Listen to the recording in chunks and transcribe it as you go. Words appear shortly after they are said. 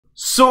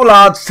So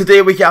lads,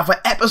 today we have for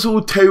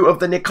episode 2 of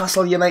the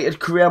Newcastle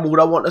United Career Mode.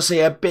 I want to say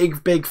a big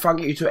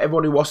thank you to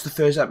everyone who watched the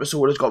first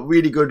episode. It's got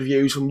really good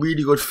reviews, some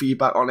really good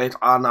feedback on it,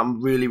 and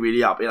I'm really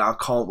happy and I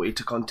can't wait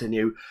to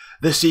continue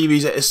the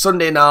series. It is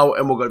Sunday now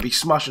and we're going to be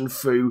smashing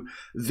through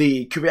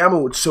the Career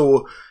Mode.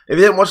 So if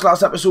you didn't watch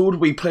last episode,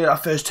 we played our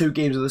first 2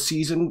 games of the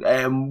season,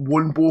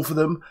 won both of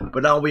them,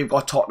 but now we've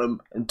got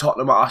Tottenham, and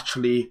Tottenham are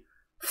actually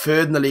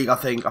third in the league. I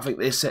think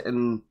they're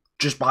sitting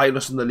just behind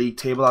us in the league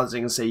table, as you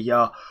can see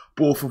here.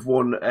 Both have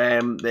won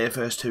their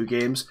first 2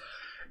 games.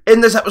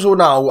 In this episode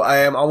now,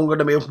 I'm going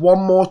to make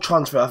one more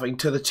transfer, I think,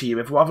 to the team.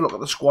 If we have a look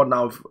at the squad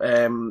now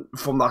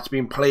from that's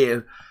been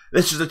playing,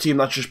 this is the team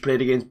that's just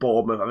played against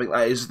Bournemouth. I think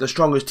that is the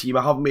strongest team.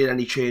 I haven't made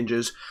any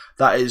changes.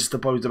 That is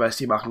probably the best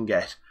team I can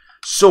get.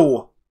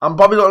 So, I'm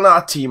probably looking at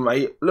that team,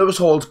 right? Lewis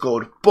Hall's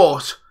good,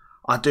 but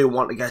I do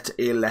want to get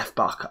a left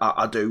back.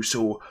 I do.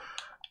 So,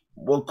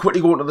 we'll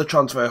quickly go into the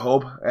transfer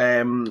hub.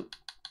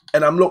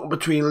 And I'm looking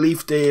between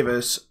Leif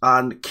Davis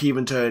and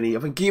Kieran Tierney.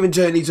 I think Kieran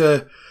Tierney's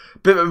a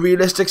bit of a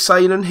realistic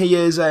signing. He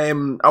is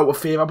out of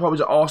favour, probably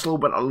to Arsenal,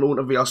 went on loan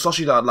to Real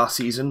Sociedad last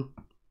season.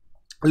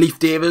 Leif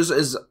Davis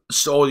is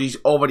he's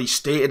already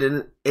stated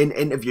in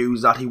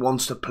interviews that he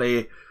wants to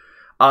play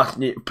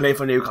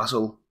for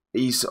Newcastle.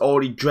 He's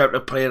already dreamt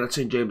of playing at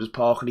St James's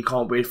Park and he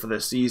can't wait for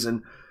this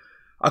season.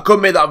 I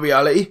couldn't make that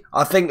reality.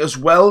 I think as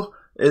well,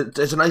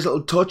 it's a nice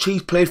little touch.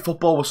 He's played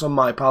football with some of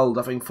my pals,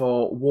 I think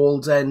for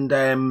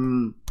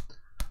Wallsend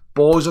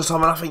Boys or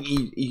something. I think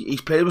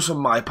he's played with some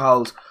of my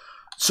pals.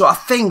 So I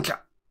think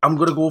I'm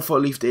going to go for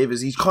Leif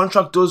Davis. His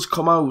contract does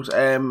come out.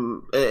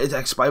 It's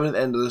expiring at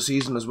the end of the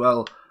season as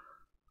well.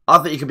 I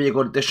think he could be a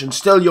good addition.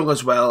 Still young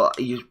as well.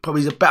 He's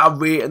a better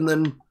rating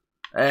than,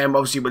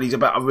 obviously, but he's a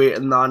better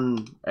rating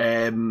than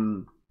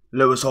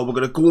Lewis Hall. We're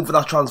going to go for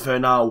that transfer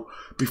now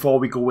before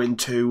we go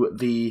into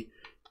the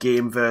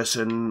game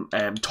versus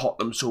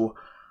Tottenham. So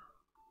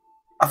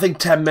I think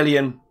 10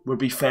 million would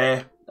be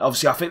fair.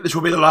 Obviously, I think this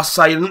will be the last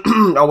sign.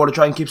 I want to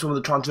try and keep some of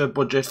the transfer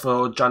budget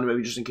for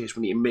January just in case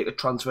we need to make a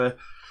transfer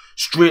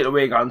straight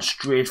away, going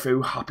straight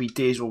through. Happy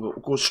days. We'll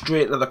go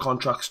straight into the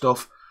contract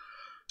stuff.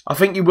 I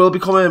think he will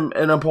become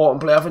an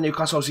important player for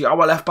Newcastle. Obviously,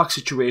 our left back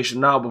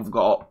situation now, we've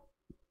got,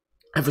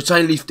 if we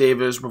sign Leif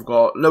Davis, we've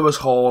got Lewis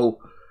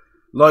Hall,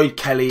 Lloyd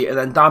Kelly, and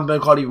then Dan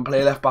Burn can't even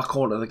play left back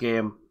into the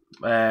game.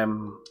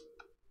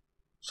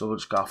 So we'll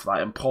just go for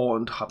that.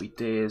 Important. Happy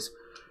days.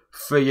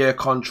 3-year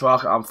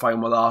contract. I'm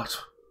fine with that.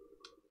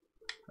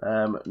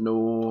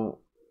 No,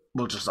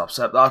 we'll just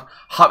accept that.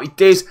 Happy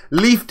days.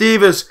 Leif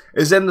Davis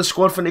is in the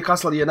squad for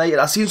Newcastle United.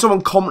 I've seen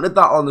someone commented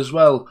that on as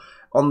well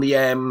on the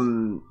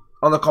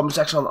comment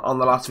section on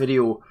the last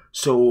video.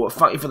 So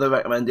thank you for the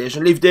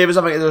recommendation. Leif Davis,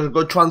 I think is a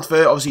good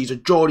transfer. Obviously, he's a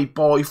Geordie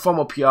boy from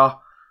up here.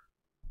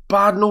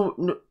 Bad? No.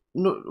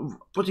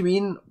 What do you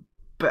mean?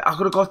 But I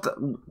could have got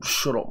that.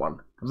 Shut up, man.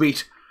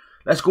 Right.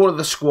 Let's go to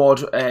the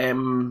squad.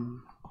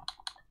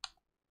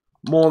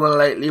 More than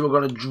likely, we're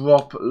going to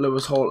drop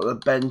Lewis Hall to the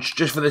bench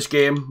just for this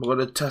game. We're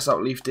going to test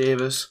out Leif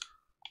Davis.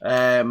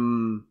 We're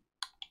going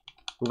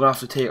to have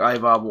to take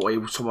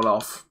either someone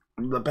off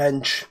the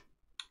bench.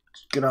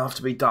 It's going to have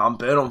to be Dan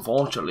Burn,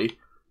 unfortunately.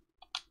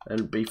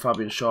 And be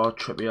Fabian Shaw,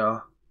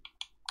 Trippier.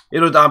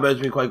 You know, Dan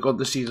Burn's been quite good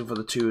this season for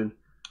the Toon.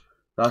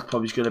 That's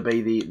probably going to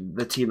be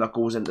the team that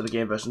goes into the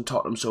game versus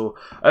Tottenham. So,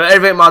 if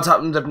anything bad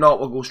happens, if not,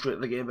 we'll go straight to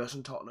the game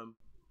versus Tottenham.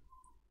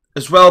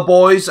 As well,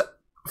 boys,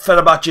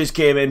 Fenerbahce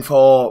came in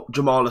for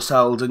Jamal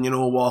Lascelles, and you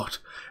know what?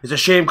 It's a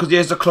shame because he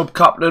is the club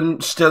captain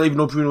still, even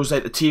though Bruno's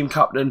like the team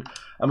captain.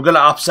 I'm going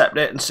to accept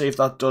it and see if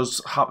that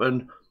does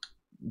happen.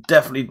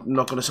 Definitely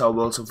not going to sell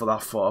Wilson for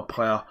that for a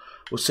player.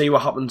 We'll see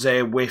what happens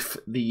there with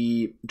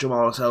the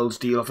Jamal Lascelles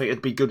deal. I think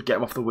it'd be good to get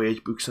him off the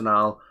wage books and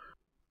all.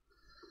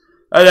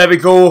 And there we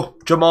go.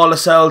 Jamal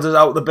Lascelles is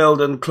out the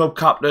building, club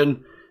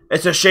captain.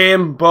 It's a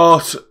shame,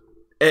 but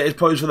it is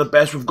probably for the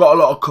best. We've got a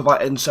lot of cover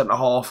in centre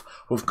half.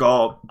 We've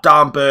got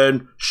Dan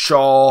Burn,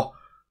 Shaw,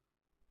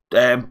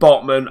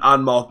 Botman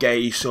and Mark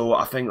Gay. So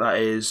I think that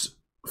is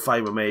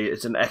fine with me.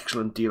 It's an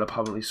excellent deal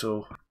apparently.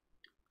 So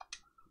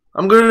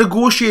I'm going to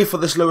negotiate for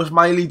this Lewis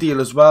Miley deal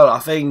as well. I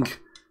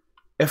think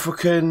if we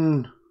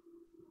can,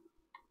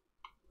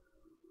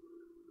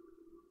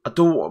 I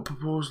don't want to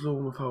propose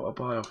loan without a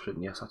buy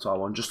option. Yes, that's all I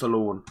want. Just a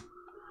loan.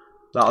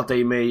 That'll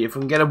do me. If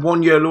we can get a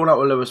 1-year loan out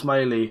of Lewis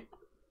Miley,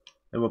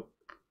 then we'll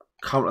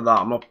counter that.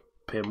 I'm not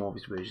paying more of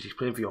his wages. He's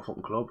playing for your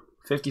fucking club.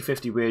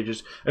 50-50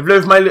 wages. If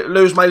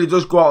Lewis Miley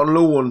does go out on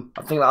loan,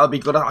 I think that'll be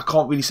good. I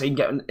can't really see him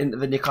getting into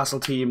the Newcastle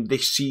team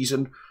this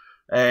season.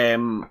 I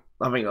think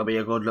it'll be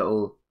a good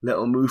little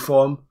move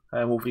for him.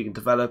 Hopefully he can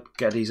develop,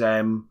 get his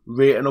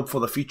rating up for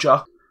the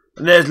future.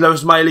 And there's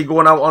Lewis Miley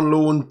going out on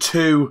loan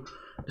to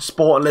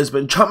Sporting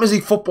Lisbon. Champions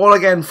League football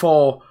again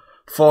for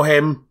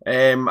him.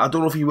 I don't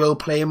know if he will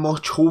play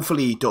much.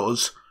 Hopefully he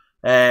does.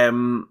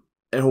 And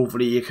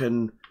hopefully he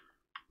can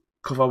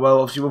cover well.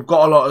 Obviously, we've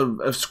got a lot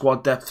of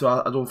squad depth, so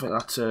I don't think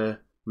that's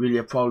really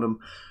a problem.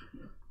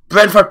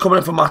 Brentford coming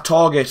in for Matt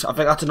Target. I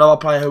think that's another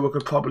player who we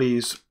could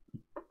probably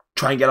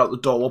try and get out the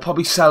door. We'll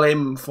probably sell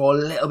him for a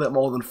little bit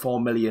more than 4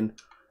 million.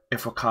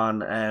 if we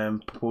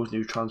can propose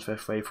new transfer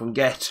fee. If we can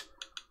get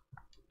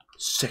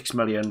 6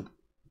 million.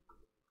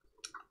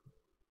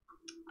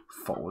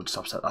 We'll just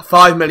upset that.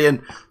 5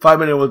 million. 5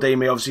 million will do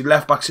me. Obviously,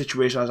 left back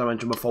situation, as I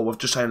mentioned before, we've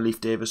just signed Leif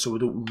Davis, so we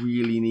don't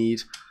really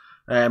need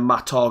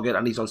Matt Target,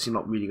 and he's obviously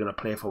not really going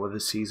to play for us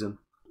this season.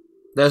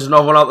 There's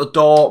another one out the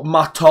door.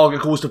 Matt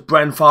Target goes to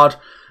Brentford.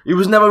 He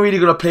was never really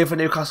going to play for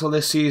Newcastle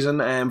this season.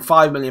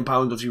 £5 million.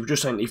 Obviously, we've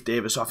just signed Leif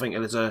Davis, so I think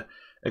it is a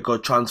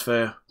good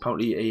transfer.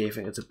 Apparently, I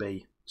think it's a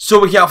B.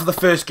 So we're here for the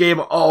first game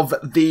of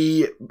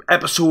the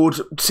episode.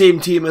 Same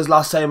team as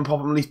last time.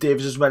 Probably Leif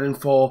Davis is running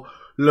for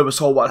Lewis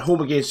Hall at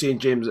home against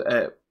St James.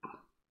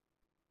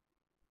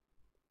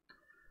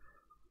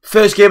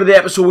 First game of the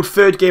episode,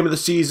 third game of the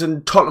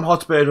season. Tottenham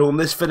Hotspur at home.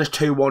 This finished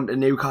 2-1 to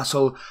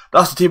Newcastle.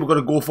 That's the team we're going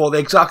to go for. The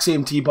exact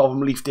same team, apart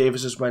from Leif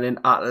Davis is running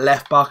at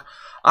left back.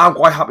 I'm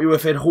quite happy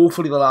with it.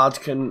 Hopefully the lads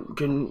can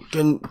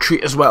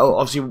treat us well.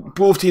 Obviously,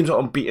 both teams are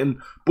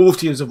unbeaten. Both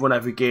teams have won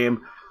every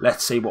game.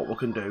 Let's see what we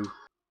can do.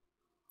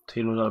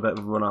 Team was on a bit of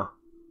a runner.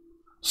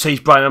 Sees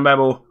Brian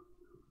Memo.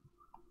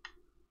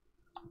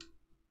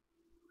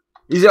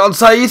 Is it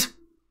onside?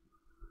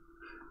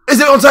 Is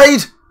it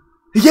onside?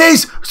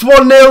 Yes! It's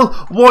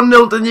 1-0.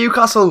 1-0 to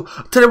Newcastle.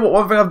 Tell you what,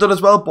 one thing I've done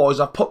as well, boys,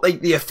 I've put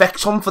like the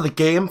effects on for the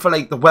game, for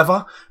like the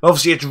weather.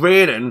 Obviously it's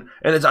raining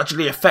and it's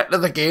actually affected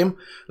the game,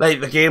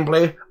 like the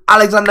gameplay.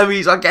 Alexander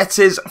Isak gets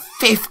his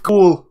 5th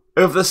goal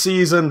of the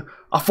season.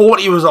 I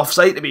thought he was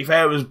offside, to be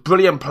fair. It was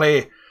brilliant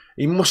play.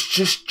 He must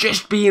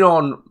just been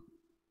on.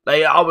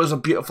 Like, that was a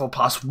beautiful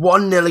pass.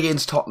 1-0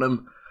 against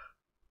Tottenham.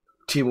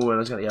 Team will win.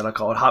 Is going to get a yellow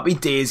card. Happy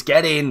days.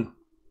 Get in.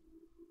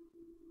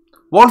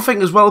 One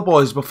thing as well,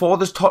 boys. Before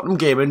this Tottenham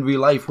game in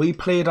real life, we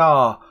played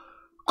our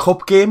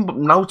cup game, but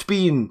now it's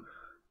been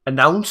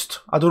announced.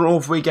 I don't know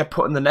if we get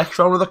put in the next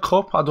round of the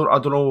cup. I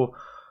don't know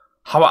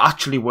how it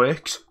actually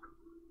works,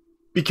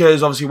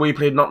 because obviously we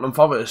played Nottingham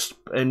Forest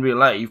in real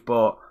life,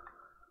 but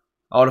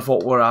I would have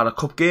thought we were at a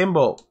cup game,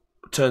 but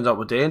it turns out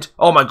we didn't.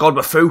 Oh my god,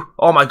 we're through.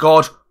 Oh my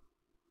god.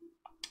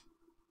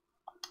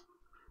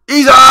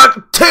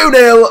 Isak!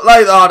 2-0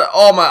 like that.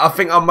 Oh my, I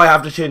think I might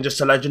have to change this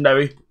to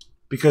legendary,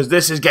 because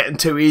this is getting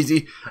too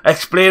easy.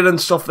 Explaining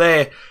stuff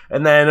there,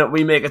 and then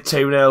we make it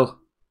 2-0.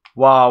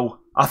 Wow.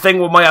 I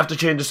think we might have to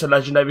change this to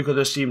legendary because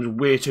this seems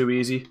way too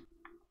easy.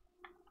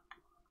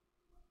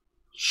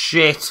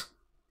 Shit.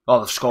 Oh,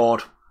 they've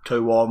scored.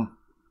 2-1.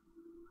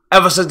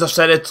 Ever since I've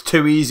said it's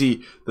too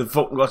easy, they've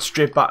fucking got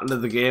straight back into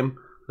the game.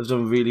 They've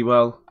done really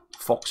well.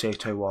 Fuck's sake,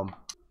 2-1.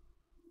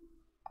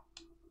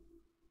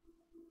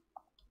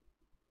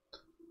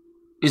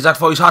 Isak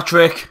for his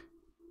hat-trick.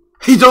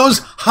 He does.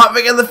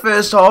 Hat-trick in the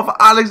first half.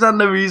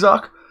 Alexander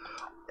Isak.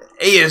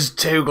 He is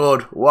too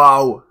good.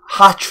 Wow.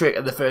 Hat-trick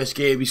in the first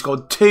game. He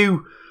scored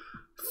 2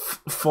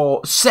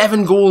 for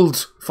 7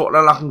 goals. Fucking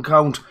I can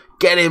count.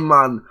 Get in,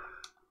 man.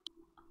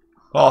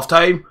 Half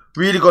time.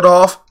 Really good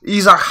half.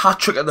 Isak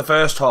hat-trick in the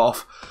first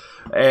half.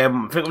 I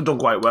think we've done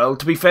quite well.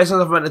 To be fair,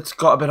 since I've it's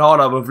got a bit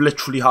harder, we've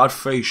literally had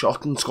 3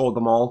 shots and scored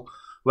them all.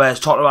 Whereas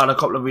Tottenham had a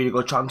couple of really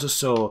good chances,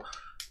 so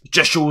it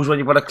just shows when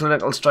you've got a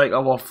clinical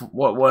striker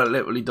what it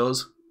literally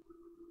does.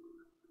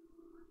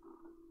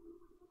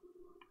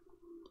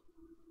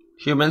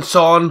 Human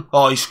Son.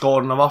 Oh, he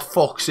scored another.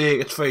 Fuck's sake,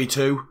 it's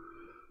 3-2.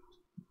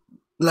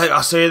 Like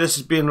I say, this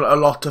has been a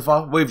lot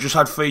tougher. We've just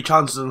had 3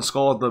 chances and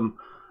scored them.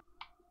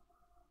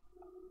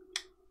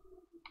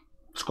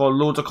 Scored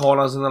loads of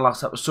corners in the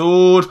last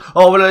episode.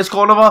 Oh, well, let's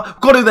score another.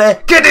 Got it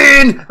there. Get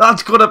in!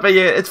 That's gonna be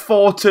it. It's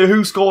 4-2.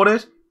 Who scored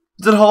it?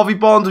 Is it Harvey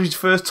Barnes with his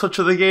first touch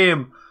of the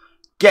game?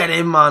 Get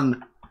in,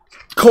 man.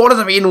 Corners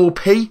have been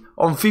OP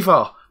on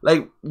FIFA.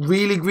 Like,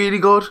 really, really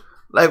good.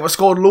 Like, we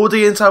scored loads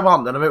in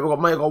Southampton. I mean, we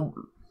might have got,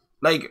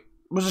 like,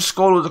 we just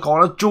scored loads of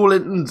corners. Joe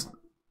Linton's,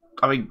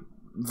 I mean,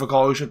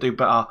 Vicario should do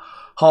better.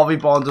 Harvey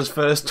Barnes'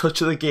 first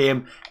touch of the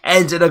game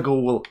ends in a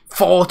goal.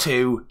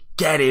 4-2.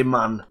 Get in,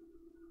 man.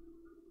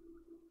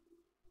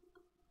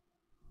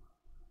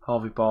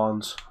 Harvey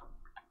Barnes.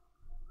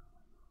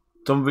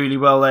 Done really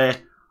well there.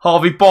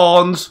 Harvey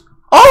Barnes.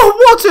 Oh,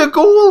 what a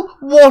goal!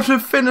 What a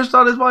finish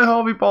that is by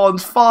Harvey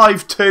Barnes.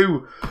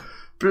 5-2.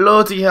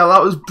 Bloody hell,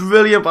 that was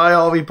brilliant by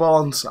Harvey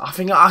Barnes. I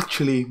think I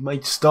actually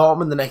might start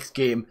him in the next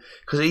game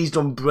because he's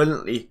done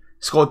brilliantly.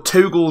 Scored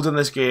 2 goals in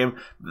this game.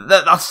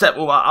 That step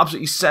over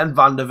absolutely sent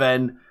Van der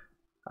Ven,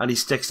 and he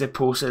sticks it,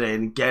 posts it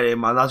in. Get in,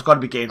 man. That's got to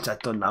be game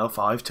set done now.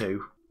 5-2.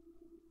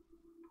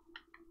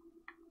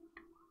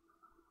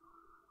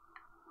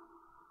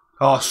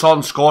 Oh,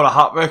 Son scored a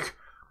hat-trick,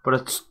 but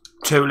it's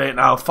too late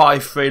now.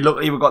 5-3.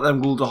 Luckily, we got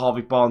them goals to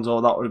Harvey Barnes.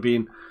 Oh, that would have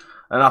been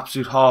an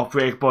absolute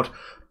heartbreak. But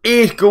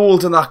 8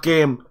 goals in that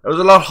game. It was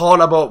a lot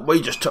harder, but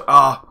we just took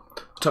our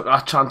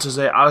chances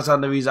there.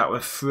 Alexander Isak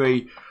with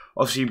 3.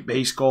 Obviously,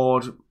 he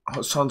scored.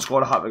 Son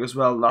scored a hat-trick as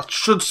well. That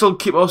should still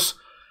keep us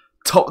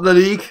top of the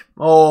league,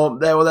 or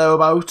there or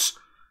thereabouts.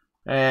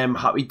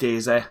 Happy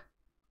days there.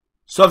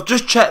 So I've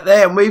just checked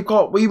there, and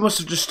we must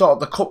have just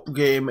started the cup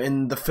game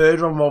in the 3rd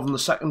round rather than the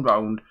 2nd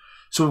round.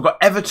 So we've got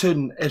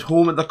Everton at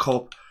home in the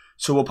cup.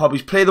 So we'll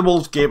probably play the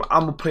Wolves game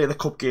and we'll play the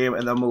Cup game,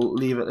 and then we'll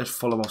leave it at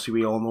Fulham. Obviously,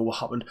 we all know what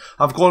happened.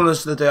 I've gone on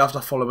this the day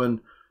after Fulham, and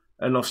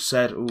enough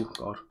said. Oh,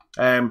 God.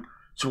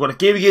 So we've got a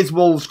game against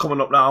Wolves coming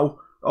up now.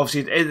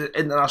 Obviously, it's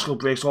international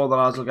breaks, all the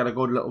lads will get a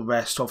good little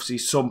rest. Obviously,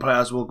 some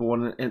players will go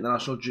on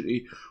international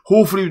duty.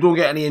 Hopefully, we don't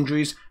get any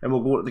injuries, and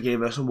we'll go to the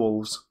game versus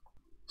Wolves.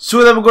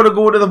 So then we're going to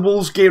go to the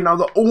Wolves game now.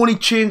 The only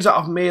change that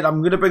I've made, I'm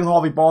going to bring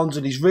Harvey Barnes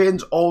in. His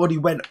ratings already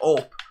went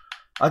up.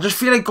 I just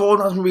feel like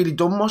Gordon hasn't really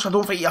done much. I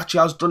don't think he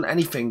actually has done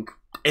anything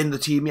in the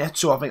team yet.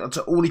 So I think that's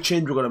the only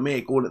change we're going to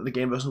make going into the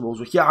game versus Wolves.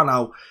 We're here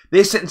now.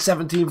 They're sitting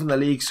 17th in the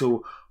league,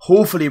 so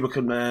hopefully we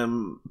can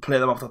play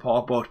them off the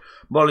park. But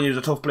Molyneux's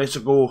a tough place to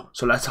go,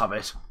 so let's have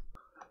it.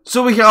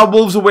 So we got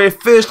Wolves away.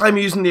 First time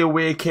using the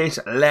away kit.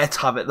 Let's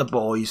have it, the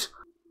boys.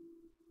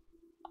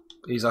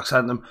 He's like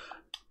sending them.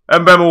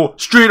 And Memo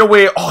straight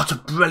away. Oh, it's a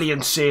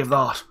brilliant save,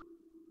 that.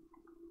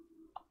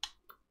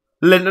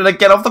 Linton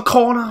again off the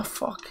corner.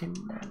 Fucking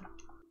man.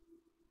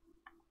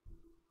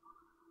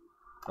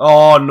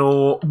 Oh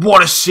no.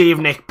 What a save,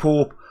 Nick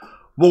Pope.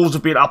 Wolves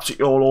have been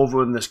absolutely all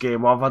over in this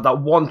game. I've had that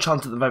one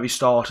chance at the very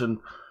start and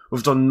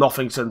we've done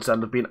nothing since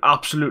then. They've been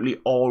absolutely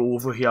all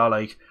over here,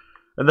 like.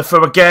 And the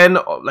throw again,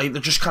 like, they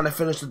just kind of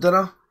finished the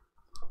dinner.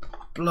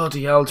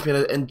 Bloody hell, it's been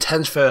an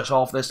intense first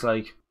half, this,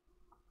 like.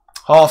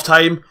 Half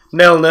time,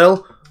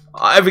 0-0.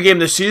 Every game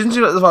this season,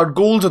 seems like they've had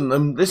goals in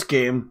them. This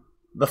game,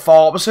 the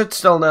far opposite,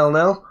 still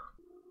 0-0.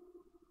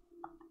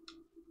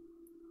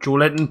 Joe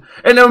Linton.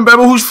 And then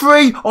remember who's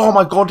free. Oh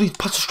my god, he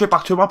passed it straight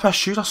back to him. I pressed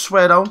shoot, I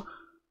swear down.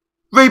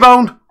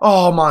 Rebound.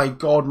 Oh my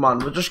god, man.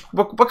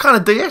 We're kind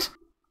of dead.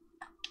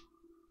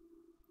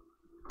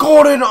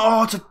 Gordon.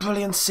 Oh, it's a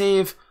brilliant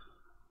save.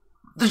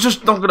 There's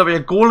just not going to be a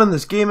goal in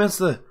this game, is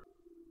there?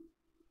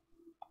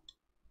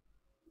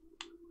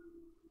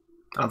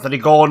 Anthony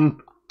Gordon.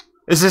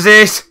 This is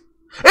it.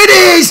 It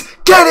is!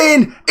 Get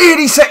in!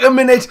 82nd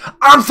minute.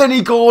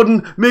 Anthony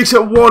Gordon makes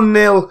it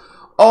 1-0.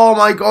 Oh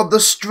my god, the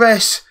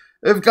stress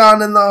of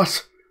going in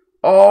that.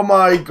 Oh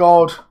my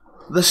god.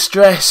 The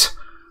stress.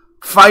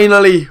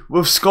 Finally,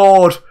 we've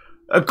scored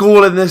a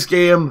goal in this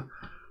game.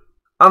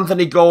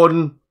 Anthony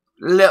Gordon.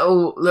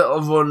 Little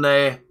run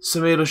there.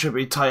 Semedo should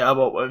be tighter,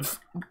 but we've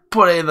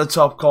put it in the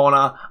top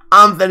corner.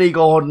 Anthony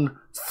Gordon.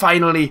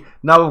 Finally,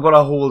 now we've got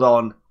to hold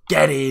on.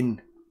 Get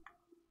in.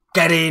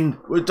 Get in.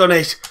 We've done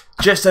it.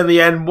 Just in the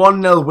end,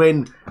 1-0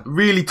 win.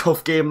 Really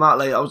tough game that.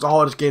 Like, that was the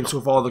hardest game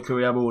so far in the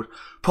career mode.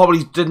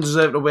 Probably didn't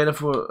deserve to win if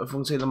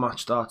I'm saying the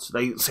match stats.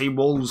 Like, say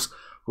Wolves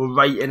were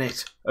right in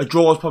it. A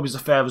draw is probably the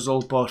fair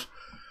result, but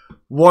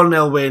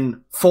 1-0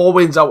 win. 4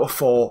 wins out of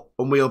 4,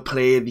 and we'll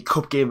play the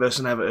cup game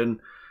versus Everton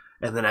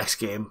in the next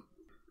game.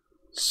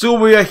 So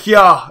we are here,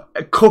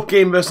 a cup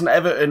game versus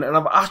Everton, and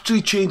I've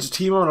actually changed the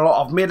team around a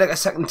lot. I've made like a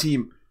second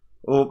team.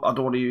 Oh, I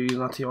don't want to be using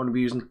that team. I want to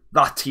be using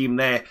that team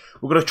there.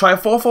 We're going to try a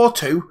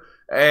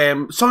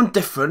 4-4-2. Something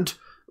different.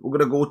 We're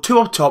going to go 2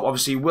 up top,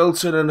 obviously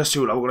Wilson and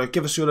Asula. We're going to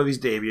give Asula his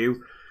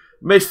debut.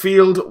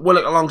 Midfield,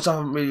 Willock alongside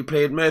haven't really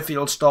played. Murphy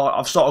will start.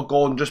 I've started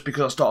Gordon just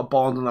because I started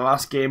Barnes in the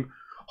last game.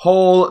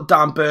 Hall,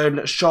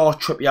 Dampen, Shaw,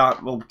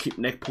 Trippier will keep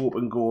Nick Pope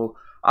in goal.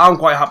 I'm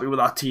quite happy with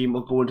that team.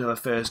 We'll go into the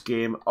first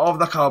game of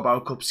the Carabao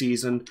Cup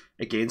season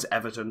against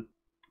Everton.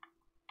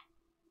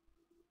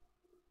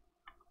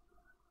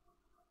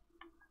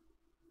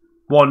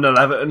 One 0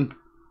 Everton,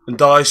 and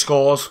Dye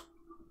scores.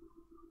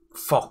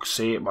 Fuck's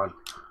sake, man.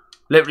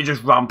 Literally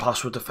just ran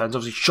past with defence.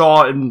 Obviously,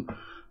 Shaw and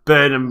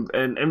Burnham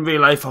in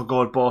real life are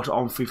good, but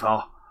on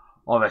FIFA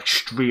are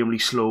extremely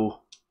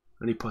slow.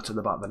 And he puts in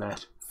the back of the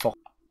net. Fuck.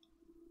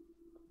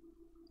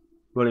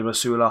 William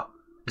Asula.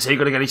 Is he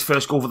going to get his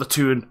first goal for the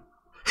Toon?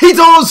 He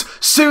does!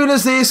 Soon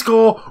as they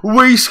score,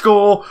 we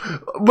score.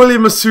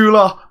 William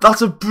Asula.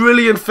 That's a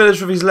brilliant finish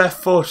with his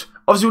left foot.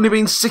 Obviously, only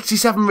been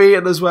 67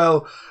 rated as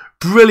well.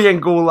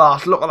 Brilliant goal,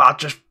 that. Look at that.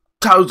 Just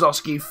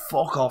Towzowski,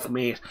 fuck off,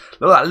 mate.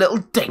 Look at that little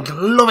dink.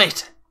 Love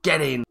it.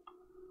 Get in.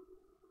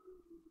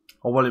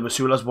 Oh, William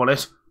Asula's won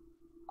it.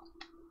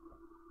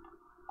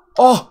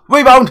 Oh,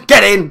 rebound.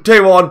 Get in.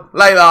 2-1.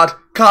 Like that.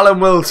 Callum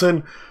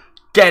Wilson.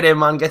 Get in,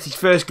 man. Gets his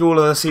first goal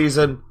of the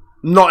season.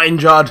 Not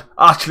injured.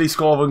 Actually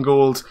scoring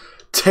goals.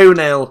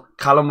 2-0.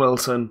 Callum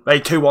Wilson. Hey,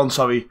 2-1,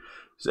 sorry.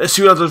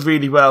 Asula does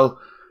really well.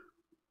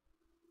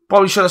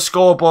 Probably should have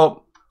scored,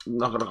 but I'm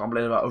not going to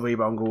complain about a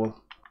rebound goal.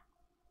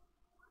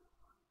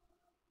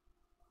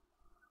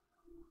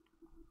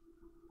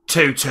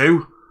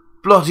 2-2.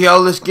 Bloody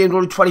hell, this game's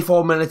only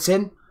 24 minutes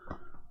in.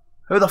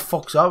 Who the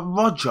fuck's that?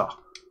 Roger.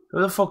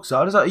 Who the fuck's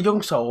that? Is that a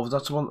youngster or is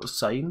that someone that was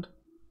signed?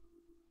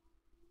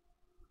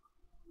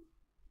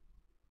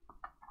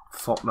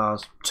 Fuck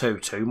knows.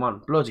 2-2,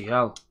 man. Bloody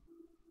hell.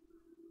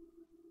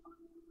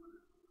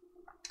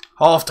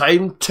 Half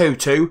time,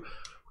 2-2.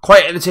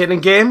 Quite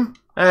entertaining game.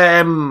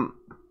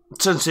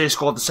 Since they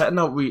scored the second,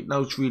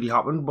 now it's really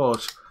happened,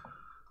 but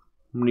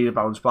we need to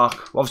bounce back.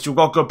 Obviously, we've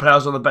got good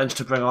players on the bench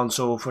to bring on,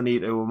 so if we need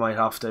to, we might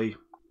have to.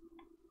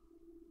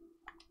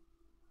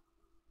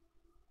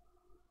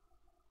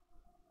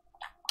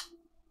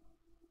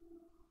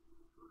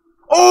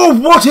 Oh,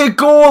 what a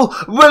goal!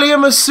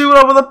 William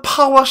Masula with a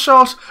power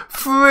shot.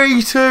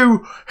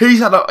 3-2. He's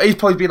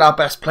probably been our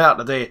best player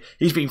today.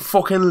 He's been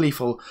fucking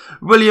lethal.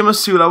 William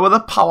Masula with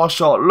a power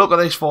shot. Look at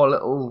this for a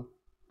little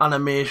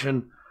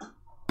animation.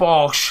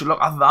 Bosh,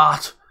 look at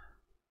that.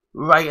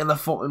 Right in the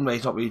fucking way.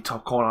 It's not really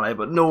top corner there,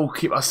 but no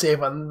keeper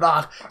safe on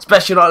that.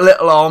 Especially not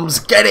little arms.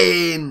 Get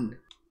in!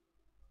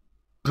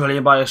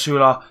 Brilliant by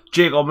Masula.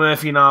 Jacob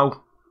Murphy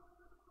now.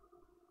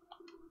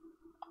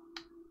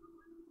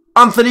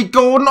 Anthony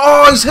Gordon,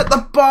 oh, he's hit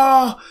the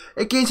bar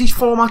against his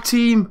former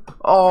team.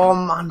 Oh,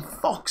 man,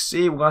 fuck's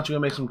sake. We're actually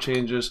going to make some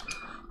changes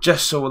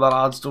just so the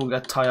lads don't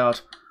get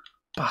tired.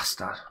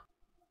 Bastard.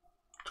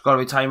 It's got to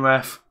be time,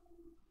 ref.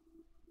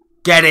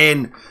 Get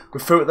in. We're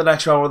through at the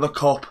next round of the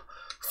cup.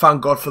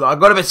 Thank God for that. I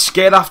got a bit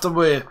scared after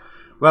we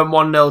went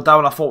 1-0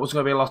 down. I thought it was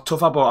going to be a lot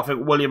tougher, but I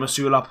think William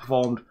Masula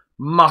performed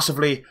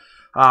massively.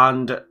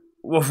 And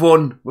we've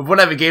won. We've won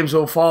every game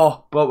so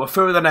far, but we're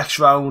through the next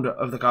round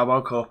of the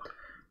Carabao Cup.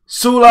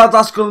 So lads,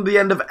 that's going to be the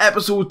end of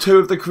episode 2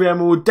 of the career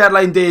mode.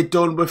 Deadline day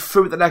done. We're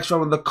through the next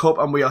round of the cup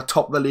and we are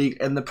top of the league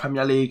in the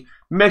Premier League.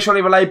 Make sure to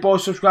leave a like,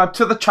 boys, subscribe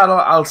to the channel.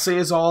 I'll see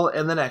you all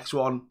in the next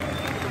one.